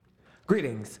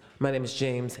Greetings. My name is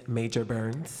James Major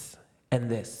Burns, and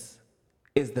this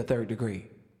is The Third Degree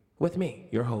with me,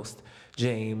 your host,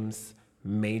 James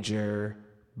Major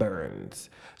Burns.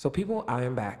 So, people, I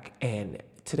am back, and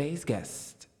today's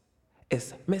guest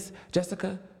is Miss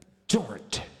Jessica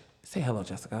George. Say hello,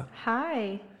 Jessica.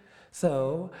 Hi.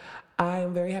 So, I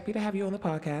am very happy to have you on the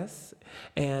podcast,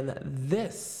 and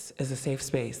this is a safe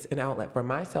space, an outlet for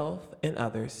myself and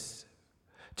others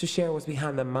to share what's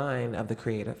behind the mind of the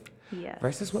creative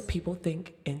versus what people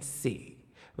think and see.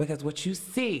 Because what you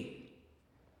see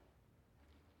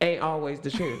ain't always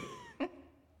the truth.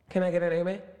 Can I get an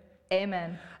amen?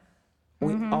 Amen.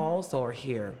 We also are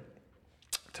here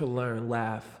to learn,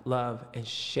 laugh, love, and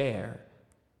share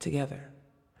together.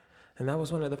 And that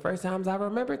was one of the first times I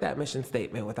remembered that mission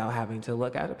statement without having to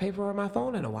look at a paper or my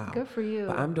phone in a while. Good for you.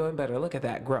 But I'm doing better. Look at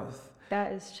that growth.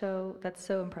 That's so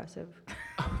impressive.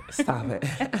 Stop it.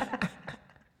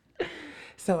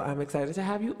 So I'm excited to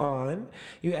have you on.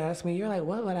 You asked me, you're like,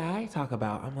 what would I talk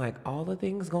about? I'm like, all the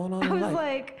things going on in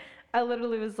life. I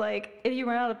literally was like, if you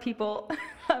run out of people.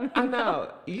 I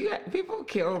know. People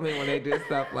kill me when they do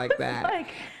stuff like that.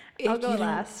 I'll go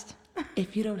last.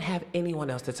 If you don't have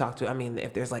anyone else to talk to, I mean,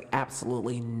 if there's like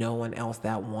absolutely no one else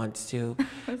that wants to,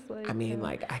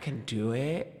 I can do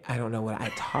it. I don't know what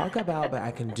I talk about, but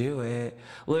I can do it.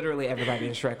 Literally everybody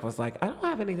in Shrek was like, I don't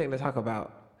have anything to talk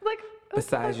about.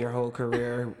 Besides your whole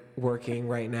career working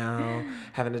right now,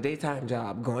 having a daytime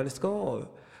job, going to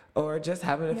school, or just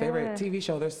having a favorite TV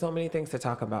show. There's so many things to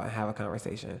talk about and have a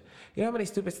conversation. You know how many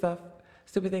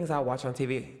stupid things I watch on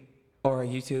TV? Or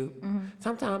YouTube.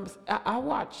 Sometimes I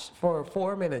watched for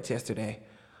 4 minutes yesterday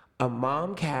a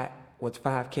mom cat with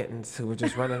 5 kittens who were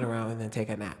just running around and then take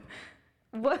a nap.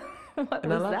 What was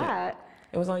that?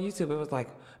 It was on YouTube. It was like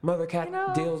mother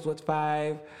cat deals with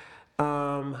 5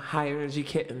 high energy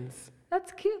kittens.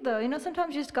 That's cute though.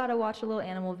 Sometimes you just gotta watch a little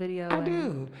animal video. I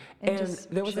do. And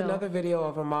there was another video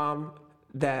of a mom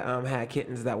that had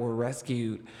kittens that were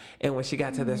rescued. And when she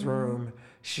got to this room,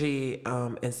 she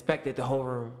inspected the whole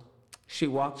room. She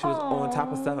was on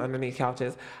top of stuff underneath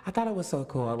couches. I thought it was so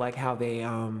cool. I like how they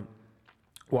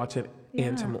watch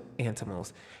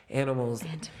animals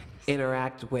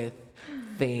interact with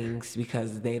things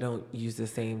because they don't use the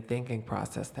same thinking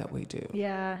process that we do.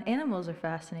 Yeah, animals are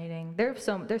fascinating. They're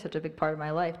such a big part of my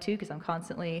life too because I'm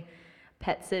constantly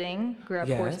pet sitting, grew up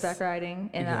horseback riding,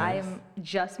 and I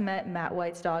just met Matt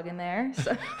White's dog in there.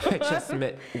 So. I just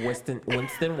met Winston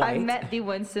White. I met the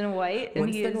Winston White. And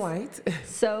Winston White.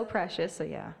 So precious. So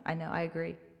yeah, I know. I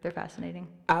agree. They're fascinating.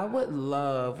 I would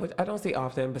love, which I don't see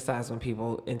often besides when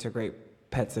people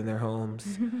integrate pets in their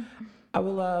homes. I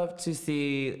would love to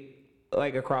see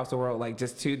like across the world, like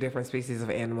just 2 different species of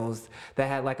animals that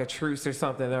had like a truce or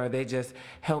something, or they just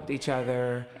helped each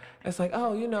other. It's like,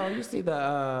 you see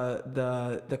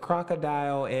the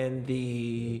crocodile and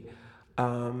the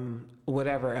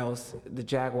whatever else, the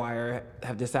jaguar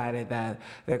have decided that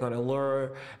they're going to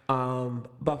lure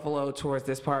buffalo towards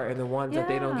this part, and the ones that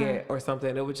they don't get or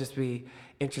something. It would just be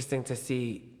interesting to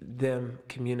see them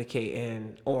communicate I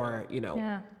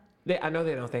know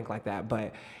they don't think like that,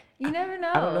 but you never know.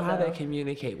 I don't know how they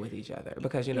communicate with each other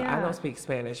because I don't speak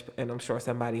Spanish, and I'm sure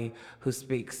somebody who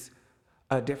speaks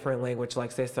a different language,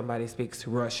 like say somebody speaks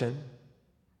Russian.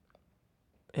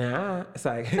 Yeah, it's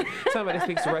like somebody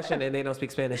speaks Russian and they don't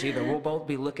speak Spanish either. We'll both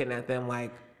be looking at them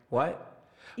like, what?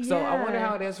 Yeah. So I wonder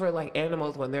how it is for like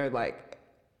animals when they're like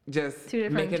just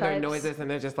making their noises and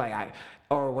they're just like,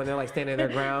 or when they're like standing their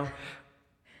ground.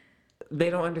 They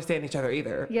don't understand each other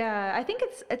either. Yeah, I think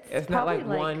it's not like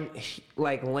one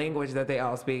like language that they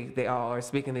all speak. They all are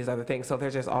speaking these other things, so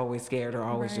they're just always scared or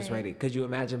always just ready. Could you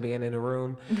imagine being in a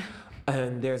room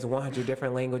and there's 100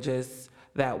 different languages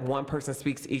that one person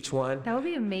speaks each one? That would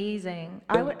be amazing.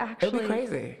 It'd be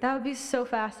crazy. That would be so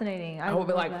fascinating. I would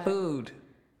be like, food.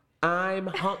 I'm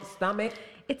hump stomach.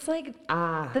 It's like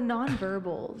the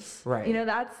nonverbals. Right.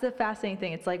 That's the fascinating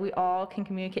thing. It's like we all can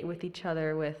communicate with each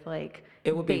other with like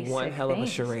it would be one hell of a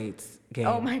charades game.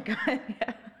 Oh my God,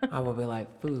 yeah. I would be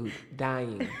like, food,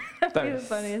 dying, That'd thirst. be the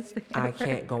funniest thing I ever.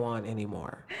 Can't go on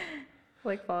anymore.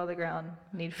 Like fall to the ground,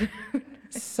 need food.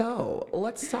 So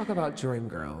let's talk about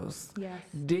Dreamgirls. Yes.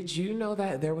 Did you know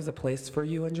that there was a place for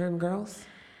you in Dreamgirls?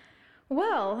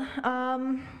 Well,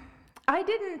 I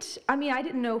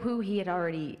didn't know who he had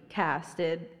already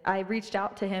casted. I reached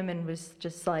out to him and was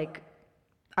just like,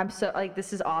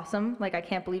 this is awesome. Like, I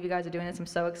can't believe you guys are doing this. I'm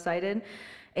so excited.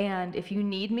 And if you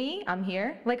need me, I'm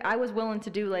here. Like, I was willing to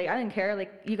do, I didn't care.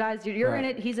 Like, you guys, you're in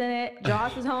it, he's in it,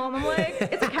 Josh is home. I'm like,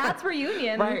 it's a Cats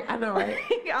reunion. Right, I know, right?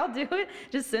 I'll do it.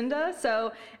 Jacinda.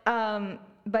 So,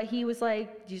 But he was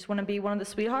like, "Do you just want to be one of the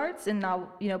sweethearts, and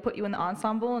I'll, put you in the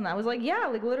ensemble?" And I was like, "Yeah,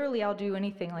 like literally, I'll do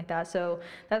anything like that." So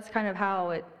that's kind of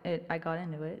how I got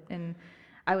into it, and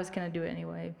I was gonna do it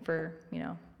anyway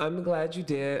I'm glad you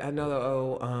did. I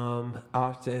know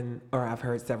often, or I've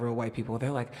heard several white people,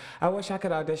 they're like, I wish I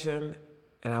could audition.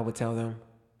 And I would tell them,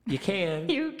 you can.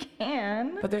 You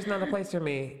can. But there's not a place for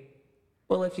me.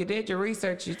 Well, if you did your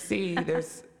research, you'd see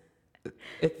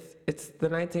it's the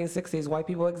 1960s. White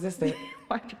people existed.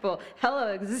 White people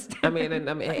hella existed.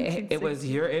 It was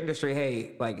your industry.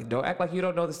 Hey, like, don't act like you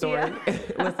don't know the story. Yeah.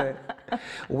 Listen,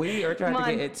 we are trying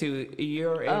to get into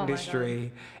your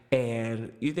industry.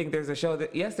 And you think there's a show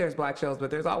that, yes, there's black shows,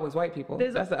 but there's always white people.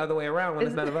 That's the other way around when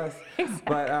it's none of us. Exactly.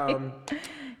 But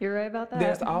you're right about that.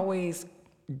 There's always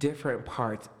different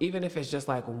parts, even if it's just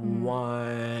like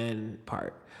one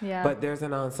part. Yeah. But there's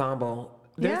an ensemble.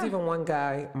 There's even one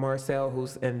guy, Marcel,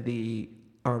 who's in the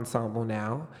ensemble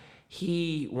now.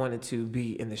 He wanted to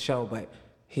be in the show, but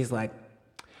he's like,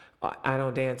 I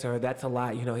don't dance, or that's a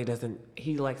lot.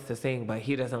 He likes to sing, but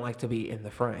he doesn't like to be in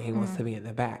the front. He wants to be in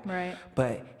the back. Right.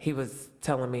 But he was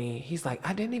telling me, he's like,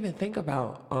 I didn't even think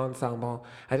about ensemble.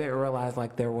 I didn't realize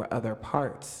like there were other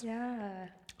parts. Yeah.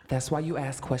 That's why you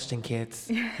ask questions,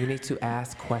 kids. You need to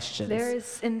ask questions.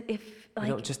 You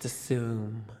don't just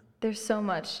assume. There's so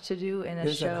much to do in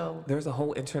a show. There's a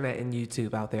whole internet and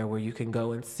YouTube out there where you can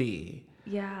go and see.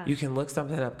 Yeah. You can look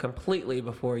something up completely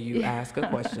before you ask a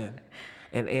question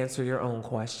and answer your own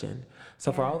question.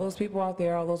 So for all those people out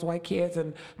there, all those white kids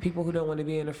and people who don't want to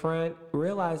be in the front,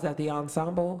 realize that the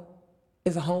ensemble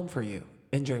is a home for you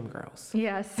in Dreamgirls.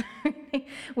 Yes.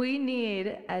 We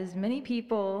need as many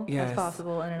people as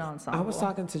possible in an ensemble. I was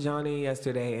talking to Johnny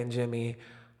yesterday and Jimmy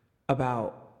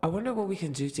about, I wonder what we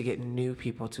can do to get new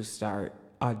people to start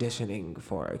auditioning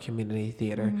for a community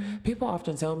theater. Mm-hmm. People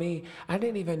often tell me, I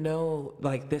didn't even know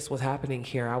like this was happening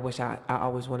here. I wish I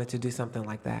always wanted to do something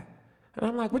like that. And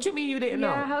I'm like, what you mean you didn't know?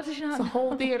 Yeah, how did you not know? It's a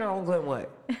whole theater on Glenwood.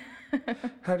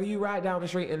 How do you ride down the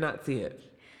street and not see it?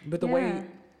 But the way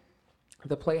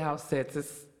the Playhouse sits,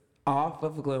 it's off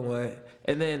of Glenwood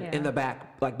and then in the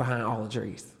back, like behind all the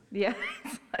trees. Yeah.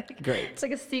 Great. It's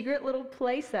like a secret little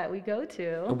place that we go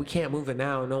to. And we can't move it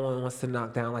now. No one wants to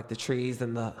knock down like the trees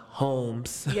and the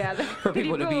homes. Yeah. For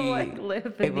people to be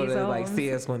live in able these to homes. like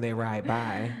see us when they ride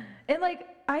by. And like,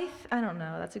 I don't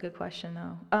know. That's a good question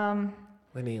though.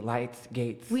 We need lights,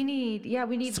 gates. We need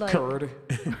skirt.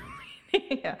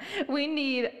 We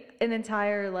need an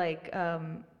entire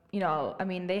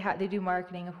they do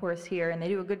marketing, of course, here, and they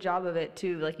do a good job of it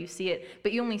too. Like you see it,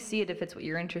 but you only see it if it's what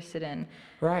you're interested in.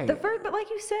 Right. But like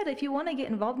you said, if you want to get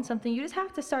involved in something, you just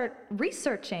have to start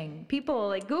researching. People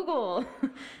like Google.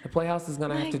 The Playhouse is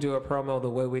gonna have to do a promo the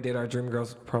way we did our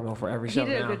Dreamgirls promo for every show.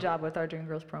 He did now. a good job with our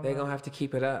Dreamgirls promo. They're gonna have to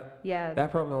keep it up. Yeah.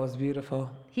 That promo was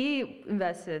beautiful. He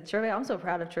invested. Travail, I'm so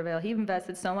proud of Travail. He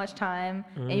invested so much time,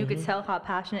 and you could tell how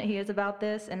passionate he is about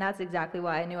this, and that's exactly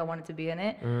why I knew I wanted to be in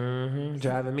it. Mm-hmm.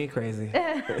 Driving me crazy.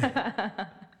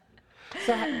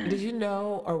 So did you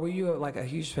know, or were you like a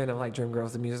huge fan of like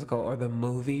Dreamgirls the musical or the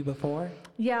movie before?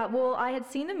 Yeah, well, I had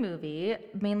seen the movie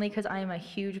mainly because I am a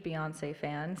huge Beyonce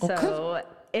fan. Okay. So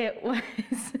it was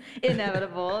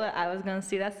inevitable that I was going to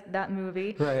see that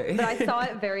movie. Right. But I saw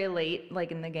it very late,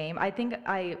 like in the game. I think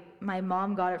my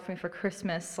mom got it for me for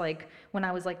Christmas, like when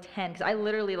I was like 10, because I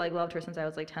literally like loved her since I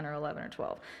was like 10 or 11 or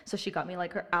 12. So she got me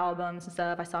like her albums and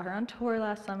stuff. I saw her on tour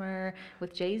last summer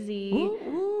with Jay-Z. Ooh,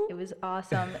 ooh. It was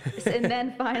awesome. And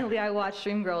then finally I watched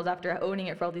Dreamgirls after owning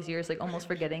it for all these years, like almost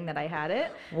forgetting that I had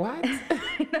it. What?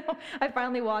 I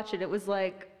finally watched it. It was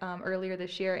like earlier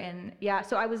this year, and yeah,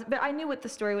 but I knew what the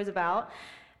story was about.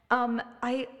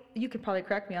 You could probably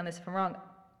correct me on this if I'm wrong.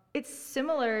 It's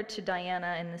similar to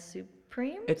Diana and the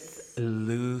Supremes. It's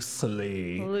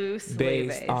loosely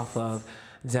based off of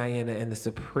Diana and the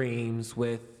Supremes,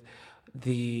 with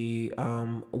the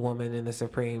woman in the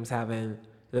Supremes having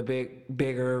the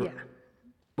bigger,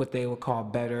 what they would call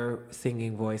better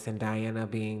singing voice, and Diana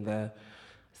being the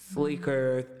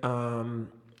sleeker,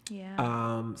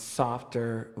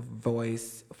 softer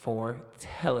voice for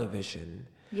television.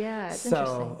 Yeah, it's so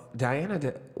interesting.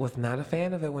 Diana was not a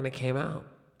fan of it when it came out.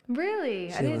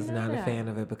 Really? She was not a fan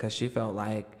of it because she felt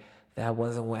like that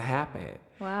wasn't what happened.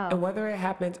 Wow. And whether it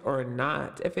happened or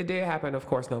not, if it did happen, of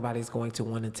course, nobody's going to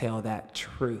want to tell that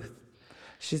truth.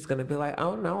 She's going to be like,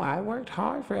 oh, no, I worked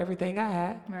hard for everything I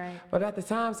had. Right. But at the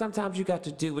time, sometimes you got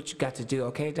to do what you got to do.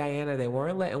 Okay, Diana, they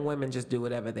weren't letting women just do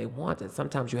whatever they wanted.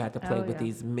 Sometimes you had to play with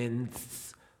these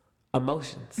men's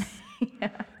emotions.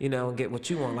 And get what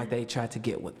you want, like they tried to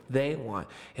get what they want.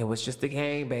 It was just a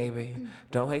game, baby.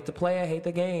 Don't hate the player, hate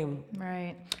the game.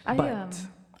 Right.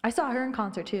 I saw her in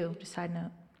concert too, just side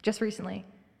note. just recently.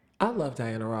 I love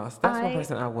Diana Ross. That's one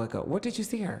person I would go. Where did you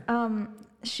see her?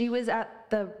 She was at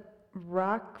the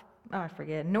I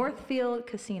forget, Northfield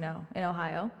Casino in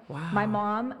Ohio. Wow. My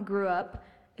mom grew up.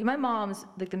 My mom's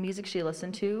like the music she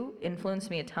listened to influenced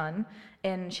me a ton,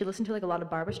 and she listened to like a lot of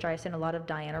Barbra Streisand, a lot of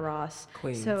Diana Ross.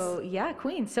 Queens. So yeah,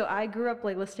 Queens. So I grew up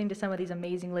like listening to some of these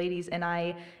amazing ladies, and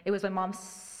it was my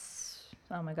mom's.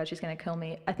 Oh my God, she's gonna kill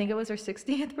me. I think it was her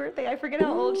 60th birthday. I forget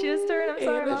how old she is turned. I'm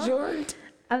sorry, Mom.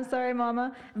 I'm sorry,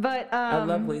 Mama. But a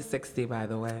lovely 60, by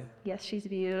the way. Yes, she's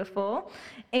beautiful.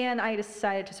 And I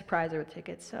decided to surprise her with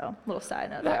tickets. So, little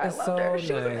side note there. That I is loved so her.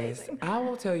 She was nice. amazing. I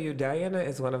will tell you, Diana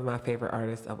is one of my favorite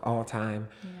artists of all time.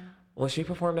 Yeah. When she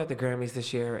performed at the Grammys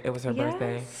this year, it was her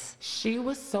birthday. She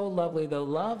was so lovely. The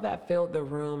love that filled the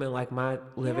room and like my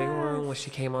living room when she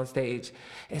came on stage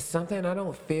is something I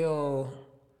don't feel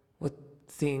with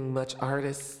seeing much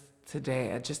artists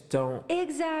today. I just don't.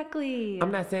 Exactly.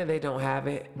 I'm not saying they don't have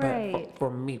it, but Right. for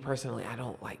me personally, I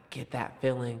don't like get that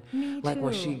feeling. Me like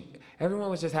when too. everyone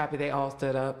was just happy. They all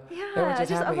stood up. Yeah, they were just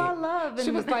just a happy. lot of love. She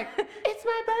and- was like, "It's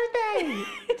my birthday."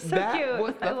 It's so that cute.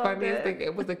 was I the loved funniest it. thing.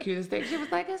 It was the cutest thing. She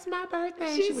was like, "It's my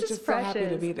birthday." She's she was just so happy to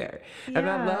precious. be there. And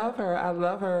I Yeah. love her. I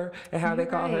love her. And how they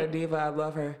You're call her a right. diva. I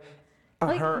love her.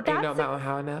 Like, Her ain't no that's mountain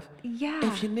high enough. Yeah.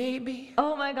 If you need me,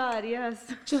 Oh my God, yes.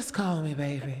 just call me,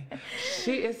 baby.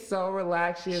 She is so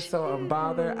relaxed. She is so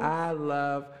unbothered. I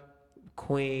love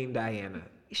Queen Diana.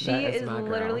 She That is my girl.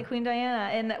 literally Queen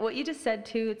Diana. And what you just said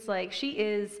too, it's like she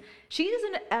is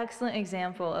an excellent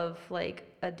example of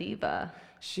like a diva.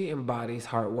 She embodies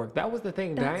hard work. That was the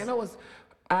thing. That's- Diana was,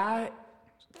 I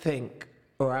think,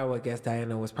 or I would guess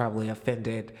Diana was probably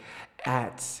offended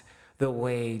at the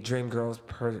way Dreamgirls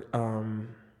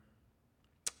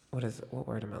what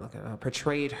word am I looking at?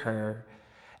 Portrayed her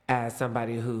as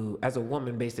somebody as a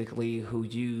woman basically, who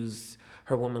used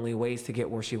her womanly ways to get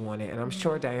where she wanted. And I'm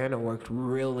sure Diana worked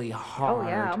really hard. Oh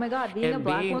yeah. Oh my God. Being a And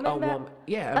black being woman.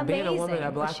 and being a woman, a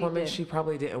amazing black what she woman, did. she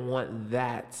probably didn't want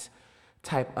that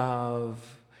type of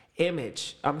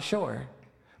image, I'm sure.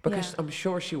 Because Yeah. I'm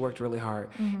sure she worked really hard.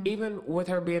 Even with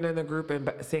her being in the group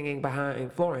and singing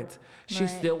behind Florence, she Right.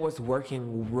 still was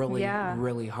working really, Yeah.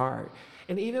 really hard.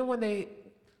 And even when they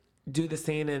do the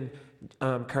scene in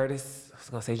Curtis, I was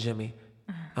gonna say Jimmy,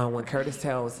 when Curtis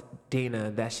tells Dina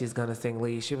that she's gonna sing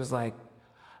lead, she was like,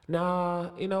 "Nah,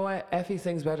 you know what? Effie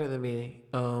sings better than me.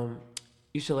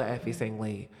 You should let Effie sing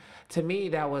lead." To me,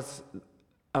 that was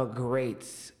a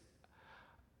great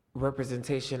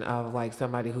representation of like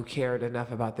somebody who cared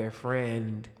enough about their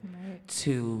friend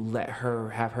to let her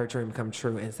have her dream come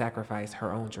true and sacrifice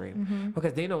her own dream.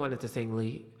 Because Dina wanted to sing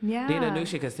lead. Yeah. Dina knew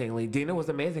she could sing lead. Dina was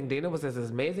amazing. Dina was as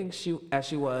amazing as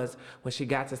she was when she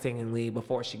got to singing lead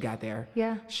before she got there.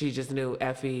 Yeah. She just knew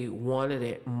Effie wanted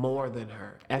it more than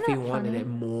her. Effie that wanted funny? it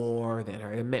more than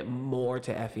her. It meant more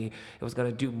to Effie. It was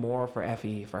going to do more for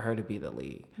Effie for her to be the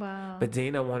lead. Wow. But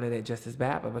Dina wanted it just as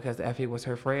bad, but because Effie was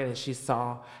her friend and she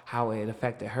saw how it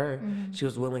affected her, she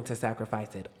was willing to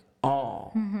sacrifice it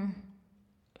all.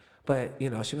 But,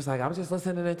 she was like, I was just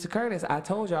listening to Curtis. I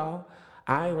told y'all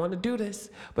I didn't want to do this,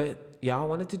 but y'all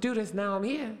wanted to do this. Now I'm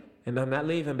here, and I'm not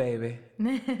leaving, baby.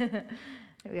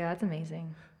 Yeah, that's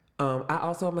amazing. I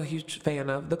also am a huge fan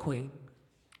of the Queen,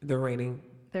 the reigning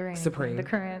supreme. The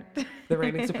current. The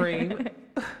reigning supreme.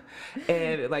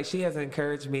 And like she has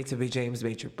encouraged me to be James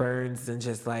Major Burns and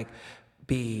just like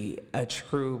be a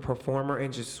true performer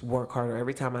and just work harder.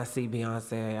 Every time I see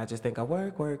Beyonce, I just think I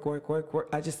work.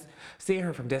 I just seeing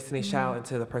her from Destiny's Child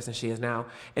into the person she is now.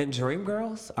 And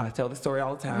Dreamgirls, I tell the story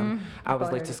all the time. I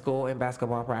was late to school and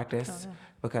basketball practice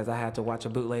because I had to watch a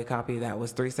bootleg copy that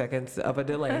was 3 seconds of a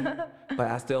delay,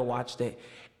 but I still watched it.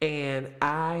 And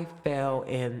I fell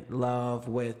in love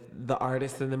with the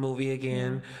artists in the movie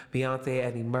again. Beyonce,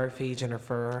 Eddie Murphy,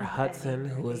 Jennifer Hudson,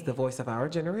 who is the voice of our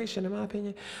generation, in my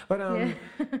opinion. But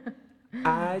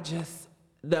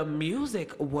the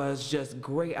music was just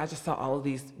great. I just saw all of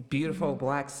these beautiful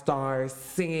black stars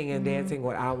singing and dancing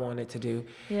what I wanted to do.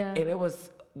 Yeah. And it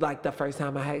was like the first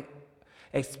time I had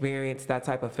experienced that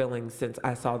type of feeling since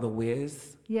I saw The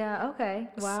Wiz. Yeah, okay.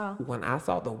 Wow. When I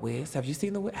saw The Wiz, have you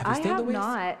seen The Wiz? I seen The have Wiz?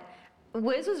 not.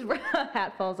 Wiz was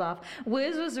hat falls off.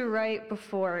 Wiz was right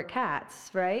before Cats,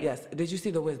 right? Yes. Did you see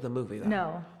The Wiz, the movie, though?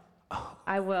 No.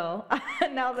 I will.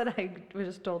 Now that I was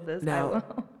just told this, I Now,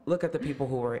 will. look at the people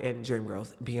who were in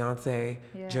Dreamgirls. Beyonce,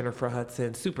 Yeah. Jennifer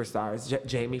Hudson, superstars.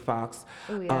 Jamie Foxx,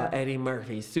 Ooh, yeah. Eddie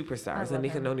Murphy, superstars. love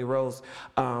Anika him. Noni Rose,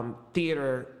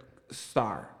 theater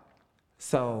star.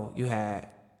 So you had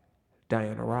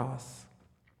Diana Ross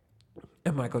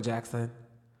and Michael Jackson.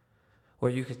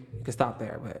 Well, you could stop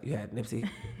there, but you had Nipsey,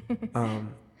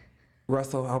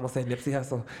 Russell. I almost said Nipsey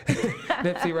Hussle.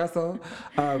 Nipsey Russell.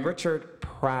 Richard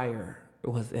Pryor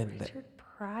was in there. Richard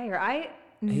Pryor.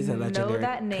 He's a legendary know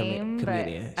that name,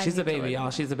 comedian. but She's a baby, y'all.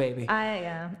 She's a baby.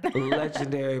 Yeah.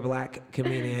 Legendary black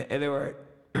comedian. And there were,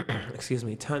 excuse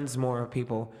me, tons more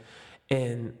people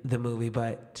in the movie.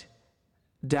 But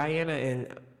Diana and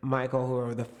Michael, who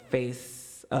are the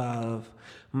face of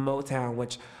Motown,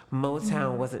 which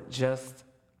Motown wasn't just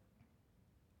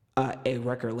a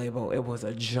record label. It was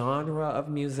a genre of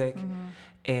music.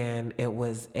 And it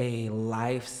was a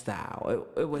lifestyle.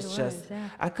 It was just, yeah.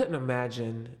 I couldn't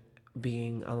imagine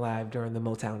being alive during the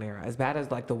Motown era. As bad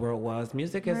as like the world was,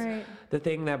 music is Right. the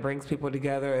thing that brings people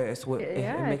together. It's what it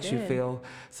Yeah, makes it you did. feel.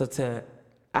 So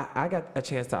I got a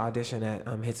chance to audition at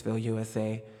Hitsville,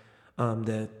 USA,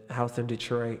 the house in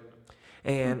Detroit.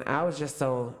 And I was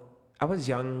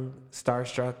young,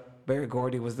 starstruck. Berry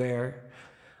Gordy was there.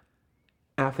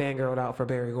 I fangirled out for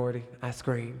Berry Gordy. I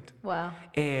screamed. Wow.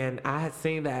 And I had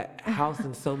seen that house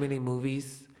in so many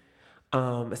movies,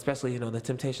 especially, the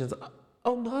Temptations.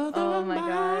 Oh, mother Oh of my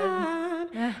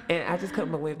God. mine. And I just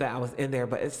couldn't believe that I was in there.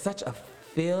 But it's such a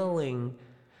feeling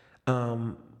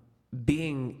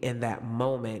being in that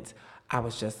moment. I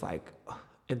was just like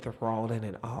enthralled in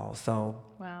it all. So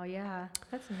Wow. Yeah.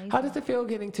 That's amazing. how does it feel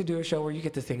getting to do a show where you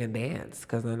get to sing and dance?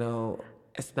 Because I know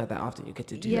it's not that often you get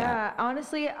to do that. Yeah,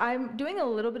 honestly, I'm doing a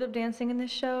little bit of dancing in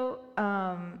this show,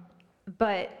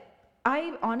 but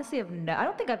I honestly I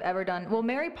don't think I've ever done, well,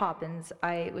 Mary Poppins,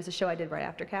 was a show I did right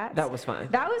after Cats. That was fun.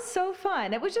 That was so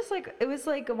fun. It was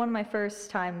like one of my first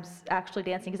times actually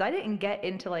dancing, because I didn't get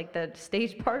into like the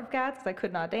stage part of Cats because I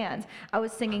could not dance. I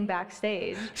was singing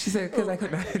backstage. She said, because I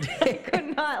could not I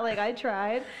could not, like I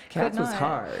tried. Cats could was not.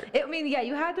 hard. Yeah,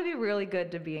 you had to be really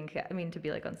good to be to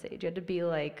be like on stage. You had to be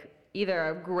like either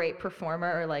a great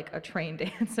performer or like a trained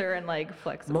dancer and like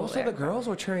flexible. Most of the girls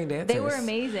were trained dancers. They were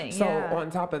amazing. So yeah.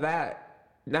 on top of that,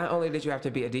 not only did you have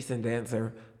to be a decent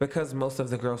dancer, because most of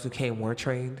the girls who came were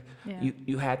trained, Yeah.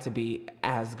 you had to be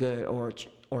as good or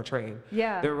trained.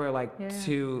 Yeah. There were like Yeah.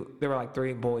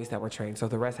 3 boys that were trained, so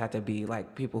the rest had to be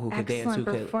like people who could dance, Excellent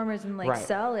who could performers and like right.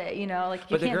 sell it, like you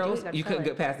But the can't girls, do it, you couldn't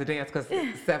get past the dance because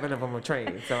 7 of them were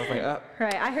trained. So I was like,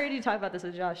 Right, I heard you talk about this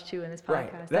with Josh too in this Right.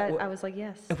 podcast. I was like,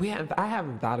 yes. I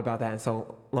haven't thought about that in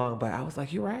so long, but I was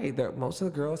like, you're right. Most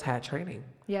of the girls had training.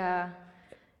 Yeah.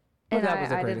 Well, And that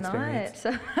was a I great did experience.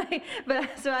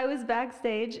 not. So I was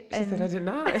backstage, She and said I did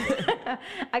not.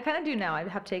 I kind of do now. I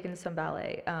have taken some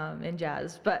ballet in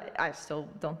jazz, but I still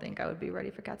don't think I would be ready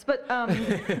for Cats. But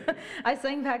I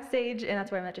sang backstage, and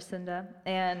that's where I met Jacinda,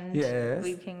 and Yes.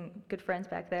 we became good friends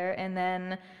back there. And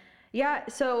then,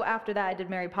 so after that, I did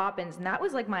Mary Poppins, and that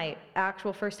was like my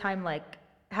actual first time like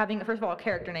having, first of all, a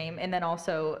character name, and then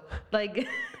also like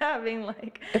having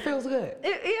like It feels good.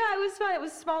 it was fun. It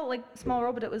was small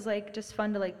role, but it was like just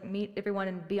fun to like meet everyone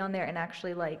and be on there and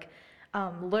actually like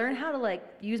learn how to like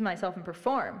use myself and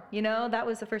perform. That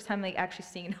was the first time like actually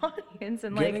seeing an audience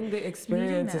and like Getting the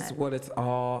experience needing is that. what it's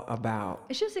all about.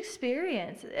 It's just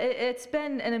experience. It's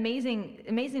been an amazing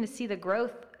to see the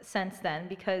growth since then,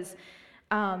 because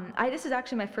this is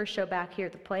actually my first show back here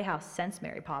at the Playhouse since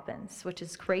Mary Poppins, which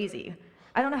is crazy.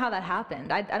 I don't know how that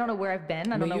happened. I don't know where I've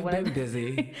been. I don't know You've what been I've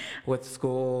busy with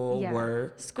school,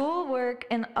 work. School, work,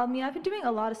 and I've been doing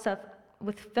a lot of stuff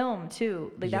with film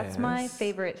too. Like that's my Yes.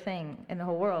 favorite thing in the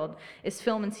whole world is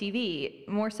film and TV,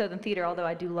 more so than theater, although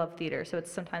I do love theater. So it's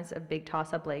sometimes a big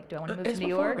toss up, like, do I want to move It's to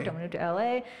New York? Do I performing. want to move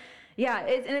to LA? Yeah,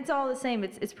 and it's all the same.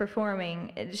 It's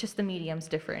performing. It's just the medium's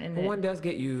different. And One does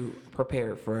get you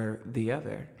prepared for the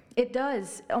other. it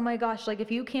does. Oh my gosh, like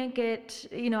if you can't get,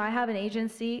 I have an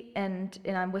agency and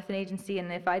I'm with an agency,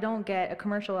 and if I don't get a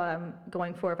commercial I'm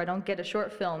going for, if I don't get a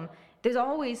short film, there's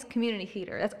always community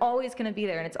theater. That's always going to be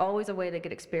there, and it's always a way to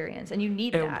get experience, and you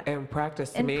need that. And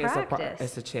practice to And me practice.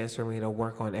 it's a chance for me to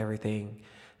work on everything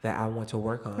that I want to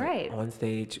work on Right. on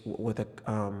stage with a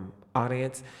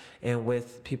audience and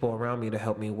with people around me to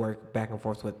help me work back and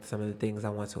forth with some of the things I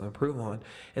want to improve on.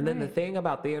 And then the Right. thing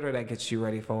about theater that gets you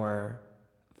ready for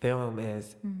film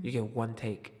is you get one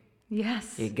take.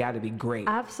 Yes, It got to be great.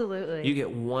 absolutely. You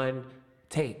get one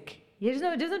take. There's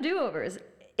no do-overs.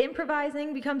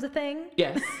 Improvising becomes a thing.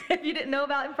 Yes. If you didn't know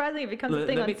about improvising, it becomes a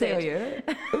thing Let on me stage. tell you.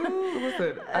 Ooh,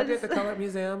 listen, I did the Color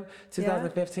Museum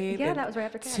 2015. Yeah, and that was right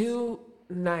after Cats. 2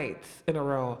 nights in a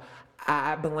row,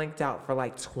 I blinked out for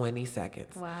like 20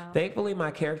 seconds. Wow. Thankfully,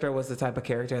 my character was the type of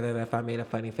character that if I made a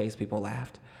funny face, people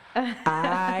laughed.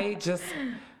 I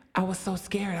was so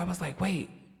scared. I was like, wait.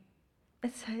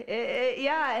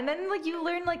 Yeah, and then like you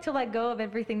learn like to let go of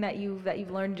everything that you've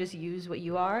learned, just use what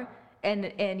you are,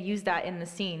 and use that in the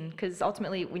scene, because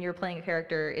ultimately when you're playing a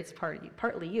character, it's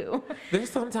partly you. There's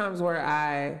some times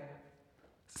where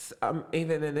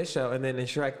even in this show and then in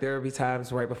Shrek, there will be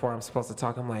times right before I'm supposed to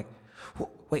talk, I'm like,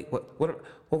 wait,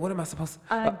 what am I supposed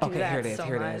to? Okay, here it is, so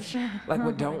here it is. Like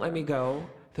with Don't Let Me Go,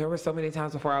 there were so many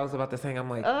times before I was about to sing, I'm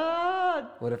like,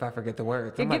 what if I forget the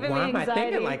words? I'm like, why am I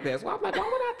thinking like this? Well, I'm like, why would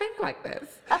I think like this?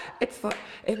 It's like,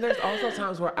 and there's also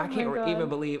times where I can't even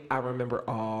believe I remember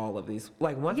all of these.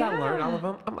 Like once I learned all of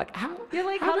them, I'm like, how? You're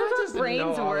like, how does our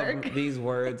brains work? These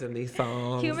words and these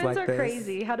songs. Humans like are this?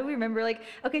 crazy. How do we remember? Like,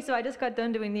 okay, so I just got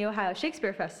done doing the Ohio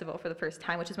Shakespeare Festival for the first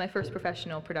time, which is my first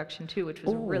professional production too, which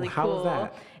was really cool. How was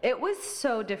that? It was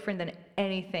so different than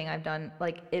anything I've done,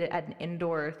 like at an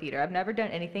indoor theater. I've never done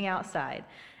anything outside.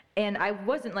 And I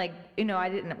wasn't like,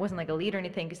 wasn't like a lead or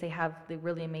anything, because they have the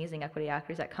really amazing equity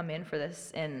actors that come in for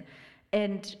this. And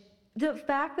the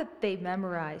fact that they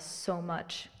memorized so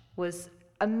much was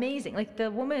amazing. Like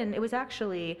the woman, it was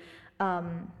actually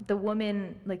the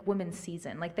women's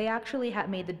season. Like they actually had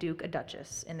made the Duke a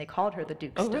duchess, and they called her the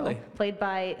Duke still. Really? Played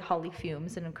by Holly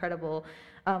Fumes, an incredible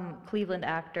Cleveland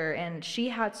actor. And she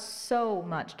had so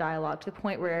much dialogue to the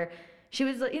point where she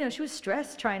was, she was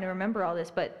stressed trying to remember all this,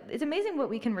 but it's amazing what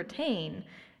we can retain.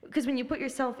 Because when you put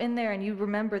yourself in there and you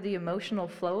remember the emotional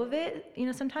flow of it,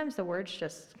 sometimes the words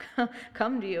just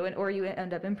come to you, or you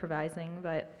end up improvising.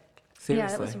 But seriously,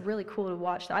 yeah, it was really cool to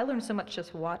watch. I learned so much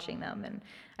just watching them, and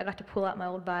I got to pull out my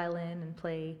old violin and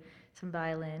play some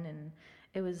violin, and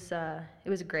it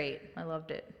was great. I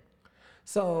loved it.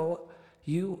 So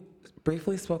you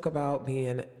briefly spoke about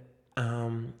being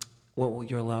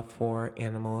your love for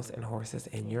animals and horses,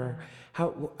 and how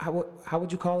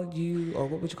would you call it? Or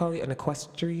what would you call it? An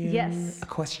equestrian? Yes.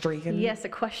 Equestrian? Yes,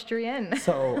 equestrian.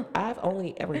 So I've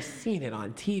only ever seen it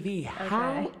on TV. Okay.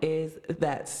 How is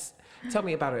that? Tell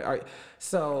me about it.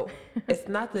 So it's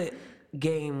not the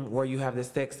game where you have the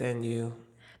sticks and you...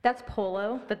 That's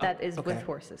polo, but that is with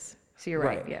horses. So you're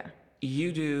right, yeah.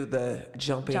 You do the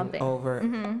jumping. Over...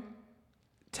 Mm-hmm.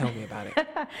 Tell me about it.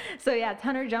 So yeah, it's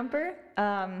hunter jumper.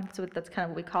 So that's kind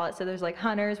of what we call it. So there's like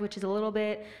hunters, which is a little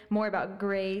bit more about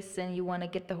grace, and you want to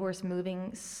get the horse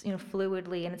moving,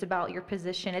 fluidly, and it's about your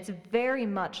position. It's very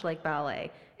much like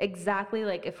ballet. Exactly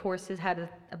like if horses had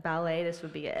a ballet, this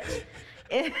would be it.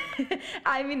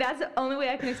 I mean, that's the only way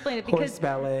I can explain it. Because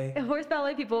horse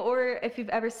ballet people, or if you've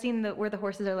ever seen where the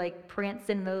horses are like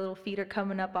prancing and the little feet are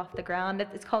coming up off the ground,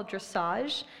 it's called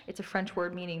dressage. It's a French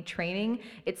word meaning training.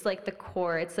 It's like the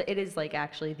core. It is like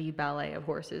actually the ballet of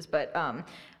horses.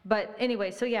 But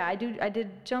anyway, so yeah, I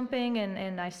did jumping,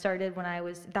 and I started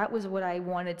that was what I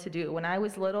wanted to do when I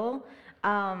was little.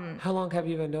 How long have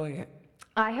you been doing it?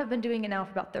 I have been doing it now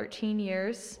for about 13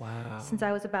 years. Wow. Since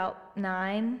I was about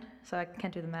 9. So I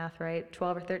can't do the math right.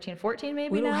 12 or 13, 14 maybe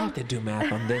now. We don't have to do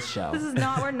math on this show.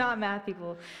 We're not math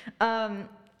people.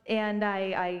 And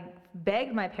I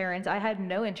begged my parents. I had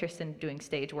no interest in doing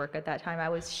stage work at that time. I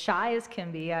was shy as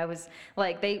can be. I was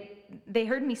like, they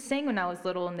heard me sing when I was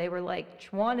little, and they were like,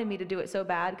 wanted me to do it so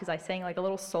bad because I sang like a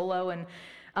little solo. And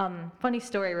funny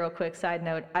story real quick, side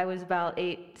note, I was about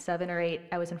 7 or 8.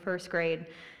 I was in first grade.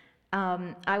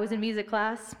 I was in music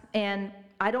class, and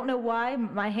I don't know why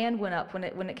my hand went up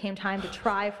when it came time to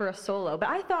try for a solo, but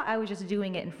I thought I was just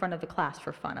doing it in front of the class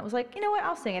for fun. I was like, you know what,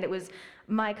 I'll sing it. It was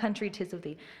My Country 'Tis of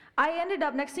Thee. I ended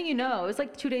up, next thing you know, it was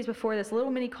like 2 days before this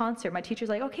little mini concert. My teacher's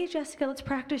like, okay, Jessica, let's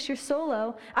practice your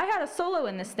solo. I had a solo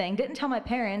in this thing, didn't tell my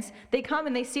parents. They come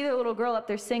and they see their little girl up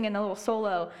there singing a little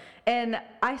solo. And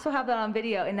I still have that on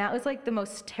video, and that was like the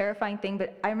most terrifying thing.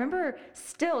 But I remember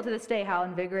still to this day how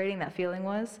invigorating that feeling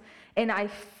was. And I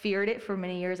feared it for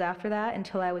many years after that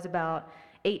until I was about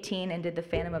 18 and did the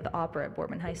Phantom of the Opera at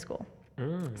Boardman High School.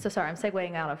 So sorry, I'm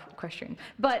segueing out of equestrian.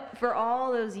 But for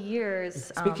all those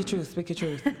years... Speak your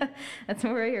truth. That's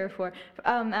what we're here for.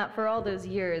 For all those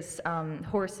years,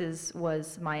 horses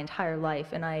was my entire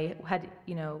life. And I had,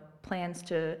 plans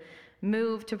to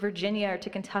move to Virginia or to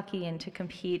Kentucky and to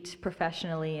compete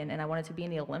professionally. And I wanted to be in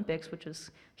the Olympics, which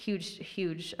was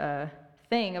huge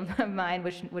thing of mine,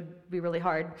 which would be really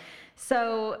hard.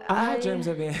 So I had dreams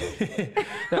of being...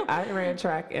 No, I ran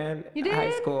track in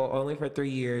high school only for 3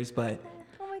 years, but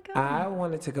I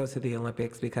wanted to go to the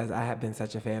Olympics because I have been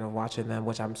such a fan of watching them,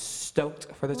 which I'm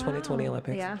stoked for the 2020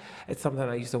 Olympics. Yeah. It's something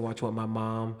I used to watch with my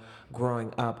mom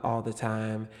growing up all the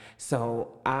time.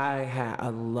 So I had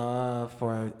a love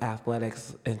for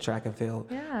athletics and track and field,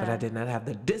 but I did not have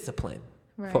the discipline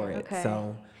for it. Okay.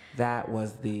 So that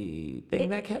was the thing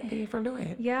that kept me from doing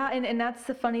it. Yeah, and that's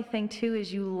the funny thing too,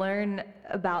 is you learn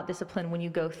about discipline when you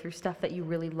go through stuff that you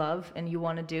really love and you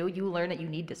want to do. You learn that you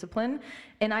need discipline.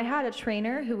 And I had a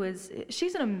trainer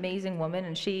she's an amazing woman,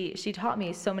 and she taught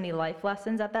me so many life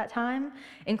lessons at that time,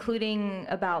 including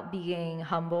about being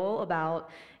humble, about,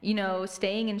 you know,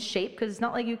 staying in shape, because it's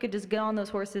not like you could just get on those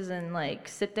horses and like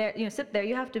sit there.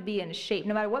 You have to be in shape.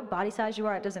 No matter what body size you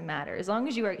are, it doesn't matter. As long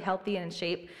as you are healthy and in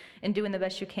shape and doing the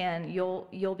best you can,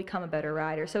 you'll become a better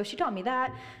rider. So she taught me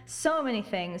that, so many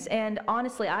things. And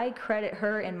honestly, I credit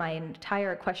her in my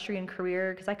entire equestrian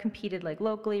career, because I competed like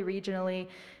locally, regionally,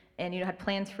 and, you know, had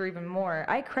plans for even more.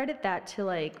 I credit that to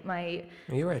like my...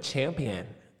 You were a champion.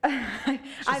 I've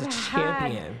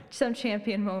had some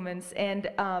champion moments, and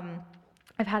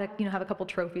I've had have a couple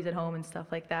trophies at home and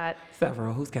stuff like that.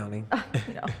 Several. Who's counting?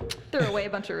 Threw away a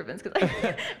bunch of ribbons because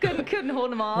I couldn't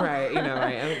hold them all. Right.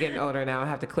 Right. I'm getting older now. I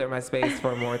have to clear my space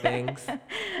for more things.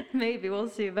 Maybe we'll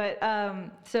see. But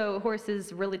so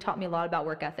horses really taught me a lot about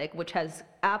work ethic, which has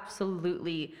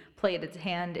absolutely played its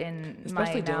hand in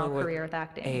especially my now career with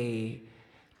acting.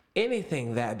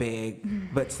 Anything that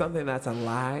big, but something that's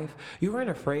alive. You weren't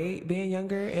afraid being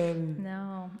younger?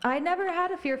 No, I never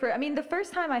had a fear for it. I mean, the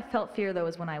first time I felt fear, though,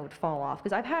 was when I would fall off,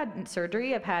 because I've had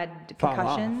surgery, I've had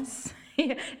concussions.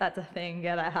 That's a thing.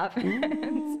 Yeah, that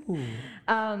happens.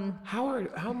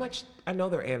 How much? I know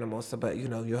they're animals, but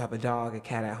you'll have a dog, a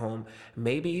cat at home,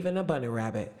 maybe even a bunny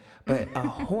rabbit, but a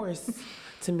horse,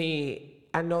 to me,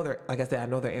 I know they're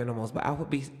animals, but I would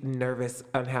be nervous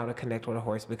on how to connect with a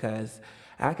horse, because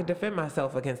I could defend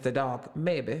myself against a dog,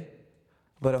 maybe,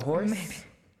 but a horse,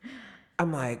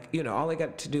 I'm like, all I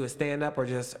got to do is stand up or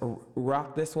just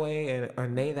rock this way or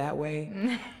neigh that way,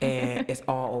 and it's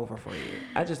all over for you.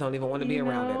 I just don't even want to be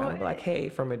around it. I'm like, hey,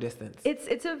 from a distance.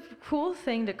 It's a cool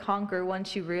thing to conquer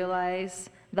once you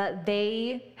realize that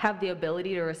they have the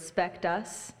ability to respect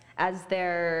us as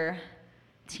their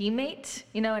teammate,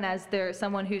 and as they're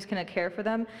someone who's going to care for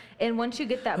them. And once you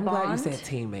get that bond. I'm glad you said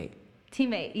teammate.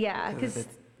 Teammate, yeah. Because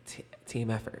it's team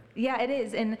effort. Yeah, it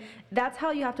is. And that's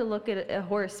how you have to look at a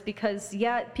horse, because,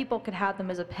 yeah, people could have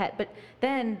them as a pet, but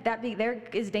then there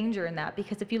is danger in that,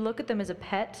 because if you look at them as a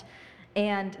pet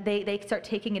and they start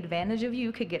taking advantage of you,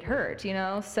 you could get hurt,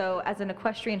 So as an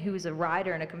equestrian who is a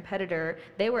rider and a competitor,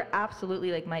 they were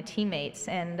absolutely like my teammates.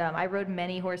 And I rode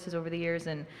many horses over the years,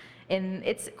 and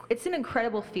it's an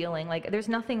incredible feeling. Like, there's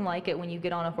nothing like it when you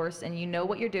get on a horse and you know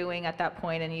what you're doing at that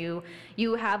point, and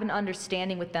you have an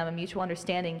understanding with them, a mutual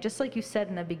understanding. Just like you said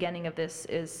in the beginning of this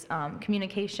is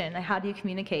communication. How do you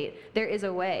communicate? There is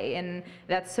a way, and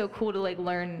that's so cool to like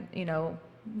learn,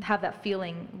 have that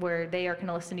feeling where they are going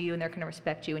to listen to you and they're going to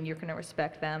respect you and you're going to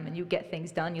respect them, and you get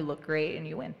things done, you look great, and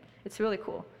you win. It's really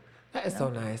cool. That is so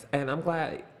nice. And I'm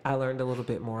glad I learned a little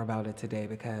bit more about it today,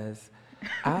 because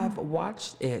I've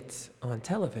watched it on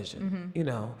television,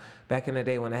 back in the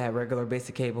day when I had regular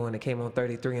basic cable and it came on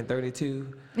 33 and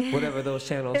 32, whatever those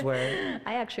channels were.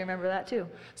 I actually remember that too.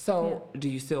 So do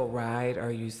you still ride?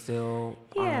 Are you still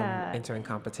entering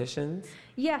competitions?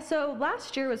 Yeah, so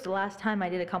last year was the last time I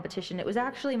did a competition. It was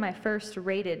actually my first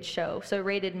rated show. So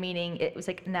rated meaning it was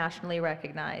like nationally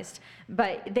recognized,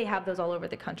 but they have those all over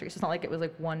the country. So it's not like it was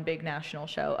like one big national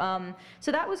show.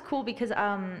 So that was cool, because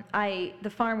the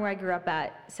farm where I grew up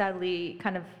at sadly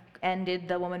kind of ended.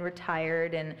 The woman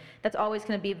retired, and that's always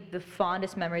going to be the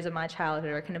fondest memories of my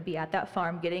childhood, are going to be at that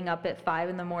farm, getting up at 5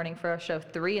 a.m. for a show,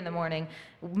 3 a.m,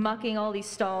 mucking all these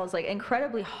stalls, like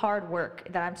incredibly hard work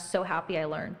that I'm so happy I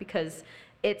learned, because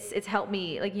it's helped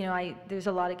me. Like, there's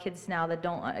a lot of kids now that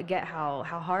don't get how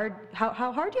hard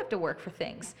you have to work for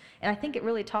things, and I think it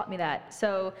really taught me that.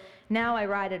 So now I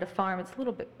ride at a farm. It's a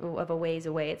little bit of a ways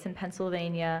away. It's in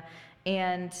Pennsylvania.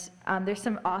 And there's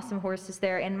some awesome horses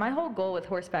there. And my whole goal with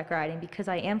horseback riding, because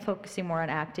I am focusing more on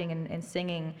acting and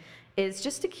singing, is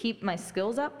just to keep my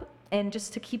skills up and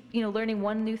just to keep, learning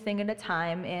one new thing at a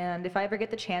time. And if I ever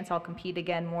get the chance, I'll compete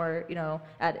again more,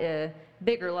 at a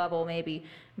bigger level maybe.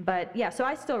 But yeah, so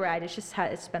I still ride. It's just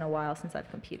it's been a while since I've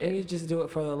competed. And you just do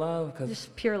it for the love,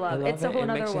 just pure love. It's a whole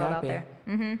other world out there.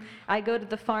 I go to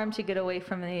the farm to get away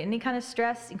from any kind of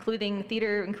stress, including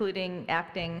theater, including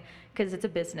acting, because it's a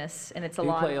business and it's a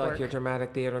lot of work. You play like your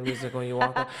dramatic theater music when you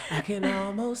walk up. I can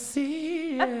almost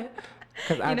see it.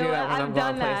 Because I do that when I'm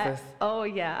going places. Oh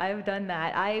yeah, I've done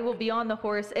that. I will be on the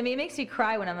horse. I mean, it makes me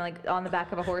cry when I'm like on the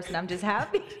back of a horse and I'm just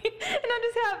happy.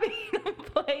 And I'm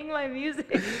playing my music.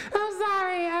 I'm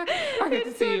sorry. I get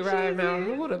to see you right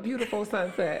now. What a beautiful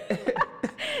sunset.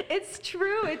 It's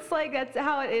true. It's like that's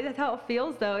how it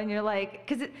feels though, and you're like,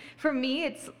 because for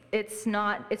me, it's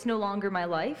no longer my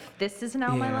life. This is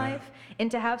now my life, and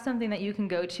to have something that you can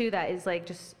go to that is like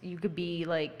just you could be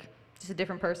like just a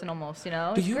different person almost, you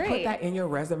know. Do it's you great. put that in your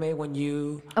resume when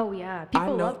you? Oh yeah,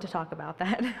 people love to talk about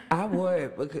that. I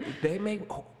would. Because they make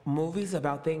movies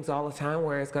about things all the time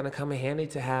where it's going to come in handy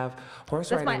to have horse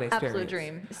That's riding my experience. absolute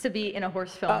dream, is to be in a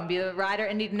horse film, be a rider,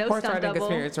 and need no Horse stunt riding double.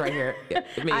 experience right here. Yeah,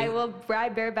 me. I will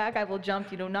ride bareback. I will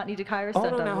jump. You do not need to hire a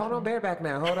stunt double. Hold on, bareback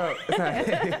now. Hold up.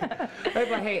 They're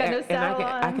like, hey, Got no and saddle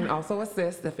I can on. also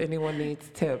assist if anyone needs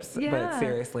tips. But Yeah.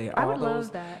 seriously, I all would love those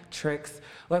that. tricks.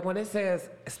 Like when it says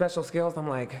special skills, I'm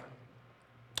like,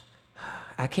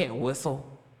 I can't whistle.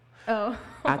 Oh.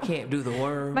 I can't do the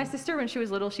worm. My sister, when she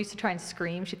was little, she used to try and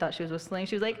scream. She thought she was whistling.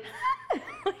 She was like,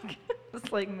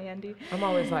 just like Mandy. I'm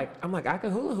always like, I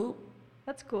can hula hoop.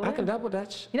 That's cool. I can double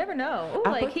dutch. You never know. Oh, I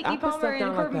like put Kiki stuff Palmer and down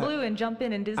like Corbin that. Blue and jump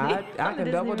in Disney. I on the can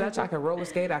Disney double dutch. movie. I can roller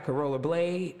skate. I can roller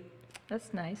blade.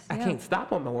 That's nice. I yeah. can't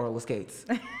stop on my roller skates.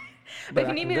 But if I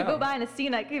you need can me to go by in a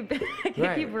scene, I keep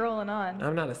Right. keep rolling on.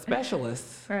 I'm not a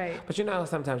specialist. Right. But you know,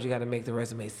 sometimes you got to make the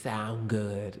resume sound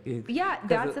good. Yeah, 'cause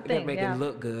that's the you gotta thing, make yeah. it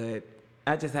look good.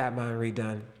 I just had mine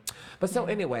redone. But so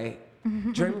anyway,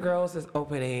 Dreamgirls is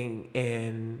opening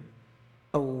in,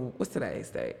 what's today's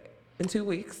date? In 2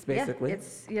 weeks, basically.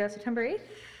 Yeah, it's September 8th,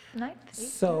 9th. 8th.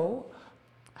 So,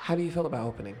 how do you feel about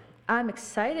opening? I'm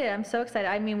excited. I'm so excited.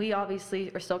 I mean, we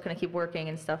obviously are still going to keep working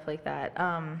and stuff like that.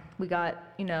 We got,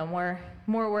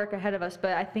 more work ahead of us,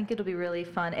 but I think it'll be really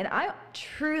fun. And I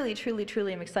truly, truly,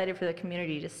 truly am excited for the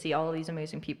community to see all of these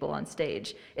amazing people on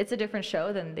stage. It's a different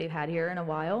show than they've had here in a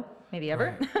while, maybe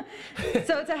ever.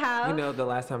 So to have... You know, the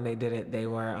last time they did it, they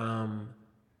were,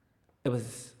 it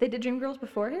was, They did Dreamgirls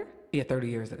before here? 30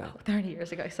 years ago. 30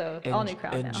 years ago, so all new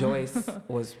crowd and now. Joyce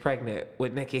was pregnant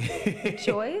with Nikki.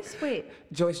 Joyce? Wait,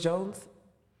 Joyce Jones?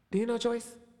 Do you know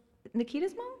Joyce?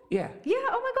 Nikita's mom? Yeah. Yeah,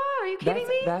 oh my God, are you kidding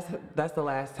me? That's the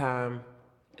last time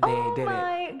they Oh did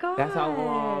my it. That's how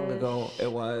long gosh. ago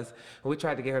it was. We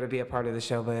tried to get her to be a part of the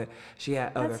show, but she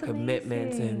had other That's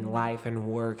commitments in amazing. life and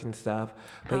work and stuff.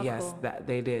 But How yes, cool. that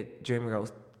they did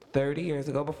Dreamgirls 30 years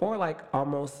ago, before like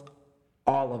almost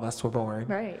all of us were born.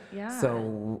 Right, yeah.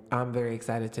 So I'm very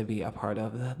excited to be a part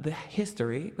of the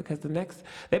history, because they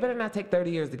better not take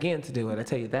 30 years again to do it, I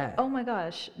tell you that. Oh my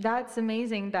gosh, that's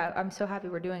amazing. That I'm so happy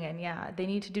we're doing it. And yeah, they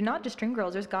need to do not just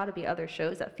Dreamgirls. There's got to be other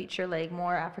shows that feature like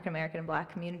more African American and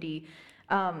Black community.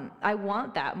 I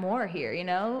want that more here.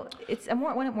 I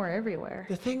want it more everywhere.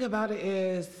 The thing about it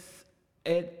is,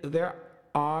 there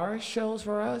are shows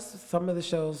for us. Some of the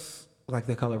shows, like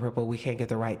The Color Purple, we can't get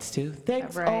the rights to.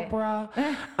 Thanks, Right. Oprah.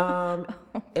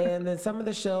 And then some of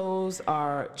the shows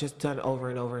are just done over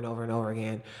and over and over and over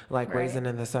again, like Right. Raisin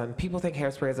in the Sun. People think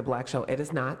Hairspray is a black show. It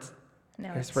is not. No,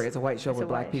 Hairspray is a white show it's with a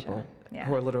black white people show. Yeah.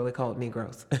 who are literally called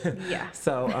Negroes. Yeah.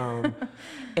 So,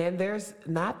 and there's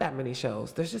not that many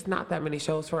shows. There's just not that many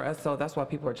shows for us. So that's why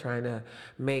people are trying to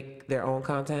make their own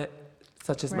content,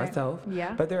 such as Right. myself.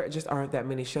 Yeah. But there just aren't that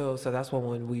many shows. So that's why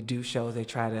when we do shows, they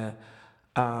try to,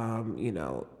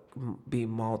 be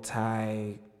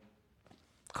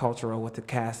multi-cultural with the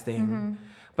casting.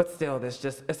 But still,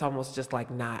 it's almost just like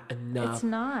not enough. It's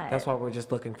not. That's why we're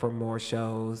just looking for more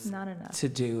shows Not enough. to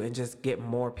do, and just get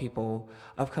more people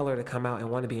of color to come out and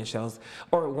want to be in shows,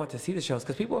 or want to see the shows,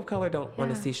 because people of color don't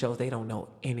want to Yeah. see shows they don't know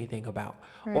anything about,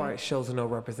 or Right. it shows no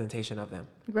representation of them.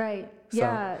 Right. So-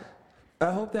 Yeah.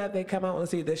 I hope that they come out and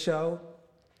see this show,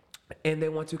 and they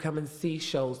want to come and see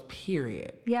shows,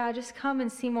 period. Yeah, just come and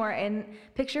see more, and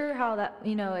picture how that,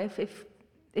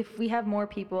 if we have more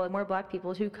people and more Black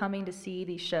people who coming to see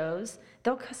these shows,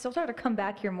 they'll start to come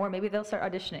back here more. Maybe they'll start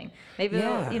auditioning. Maybe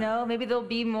Yeah. maybe they'll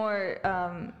be more.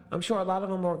 I'm sure a lot of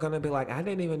them are going to be like, I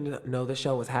didn't even know the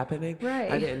show was happening.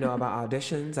 Right. I didn't know about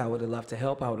auditions. I would have loved to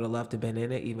help. I would have loved to have been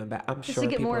in it even back. I'm Just sure to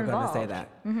get people more are going to say involved.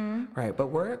 that. Right. But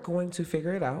we're going to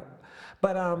figure it out.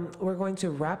 But we're going to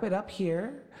wrap it up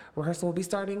here. Rehearsal will be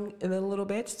starting in a little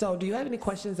bit. So do you have any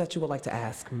questions that you would like to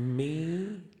ask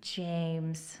me?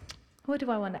 James, what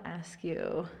do I want to ask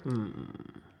you?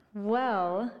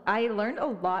 Well, I learned a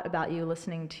lot about you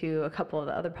listening to a couple of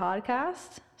the other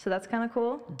podcasts, so that's kind of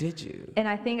cool. Did you? And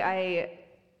I think I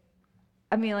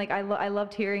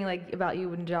loved hearing like about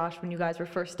you and Josh when you guys were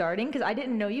first starting, because I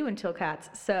didn't know you until Cats,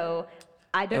 so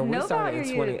I didn't And we know about started your in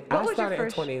youth. 20. What I was your started in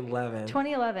first? 2011.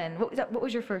 2011. What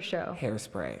was your first show?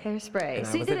 Hairspray. Hairspray. And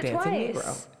So I you was did a it dancing twice.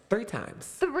 Negro 3 times.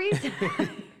 3 times.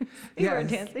 You were a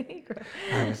Yes. dancing Negro.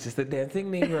 I was just a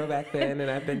dancing Negro back then, and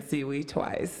I've been Seaweed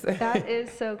twice. That is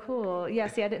so cool. Yeah,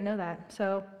 see, I didn't know that.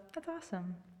 So that's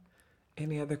awesome.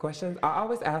 Any other questions? I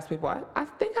always ask people, I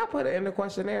think I put it in the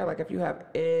questionnaire, like if you have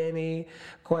any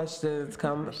questions,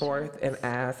 come forth and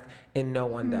ask, and no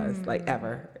one does, like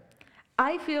ever.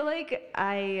 I feel like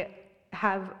I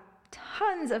have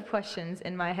tons of questions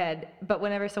in my head, but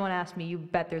whenever someone asks me, you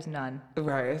bet there's none.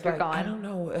 Right, it's They're like, gone. I don't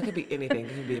know, it could be anything.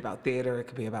 It could be about theater, it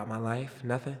could be about my life,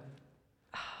 nothing.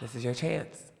 This is your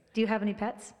chance. Do you have any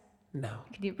pets? No.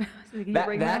 Can you bring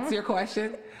them That's home? your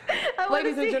question? I wanna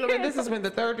Ladies and see gentlemen, it. this has been the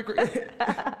third degree.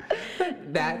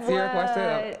 That's your question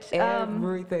of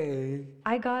everything.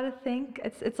 I gotta think.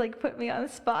 It's like put me on the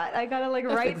spot. I gotta like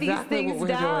That's write exactly these what things we're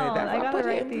doing. down. That's I why gotta put it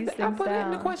write in these the- things I put it in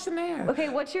the down. questionnaire. Okay,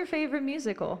 what's your favorite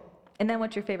musical? And then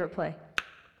what's your favorite play?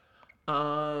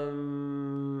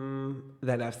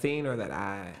 That I've seen or that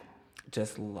I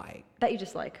just like. That you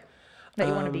just like. That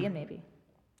you want to be in, maybe.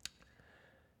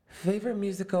 Favorite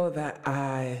musical that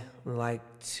I like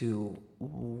to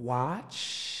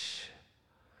watch?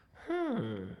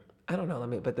 I don't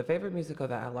know. But the favorite musical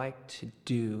that I like to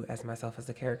do as myself as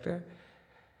a character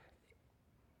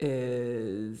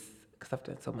is, because I've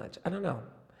done so much. I don't know.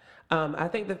 I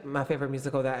think that my favorite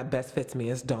musical that best fits me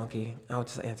is Donkey. I'll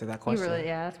just answer that question.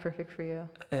 Yeah, that's perfect for you.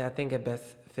 And I think it best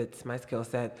fits my skill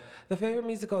set. The favorite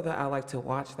musical that I like to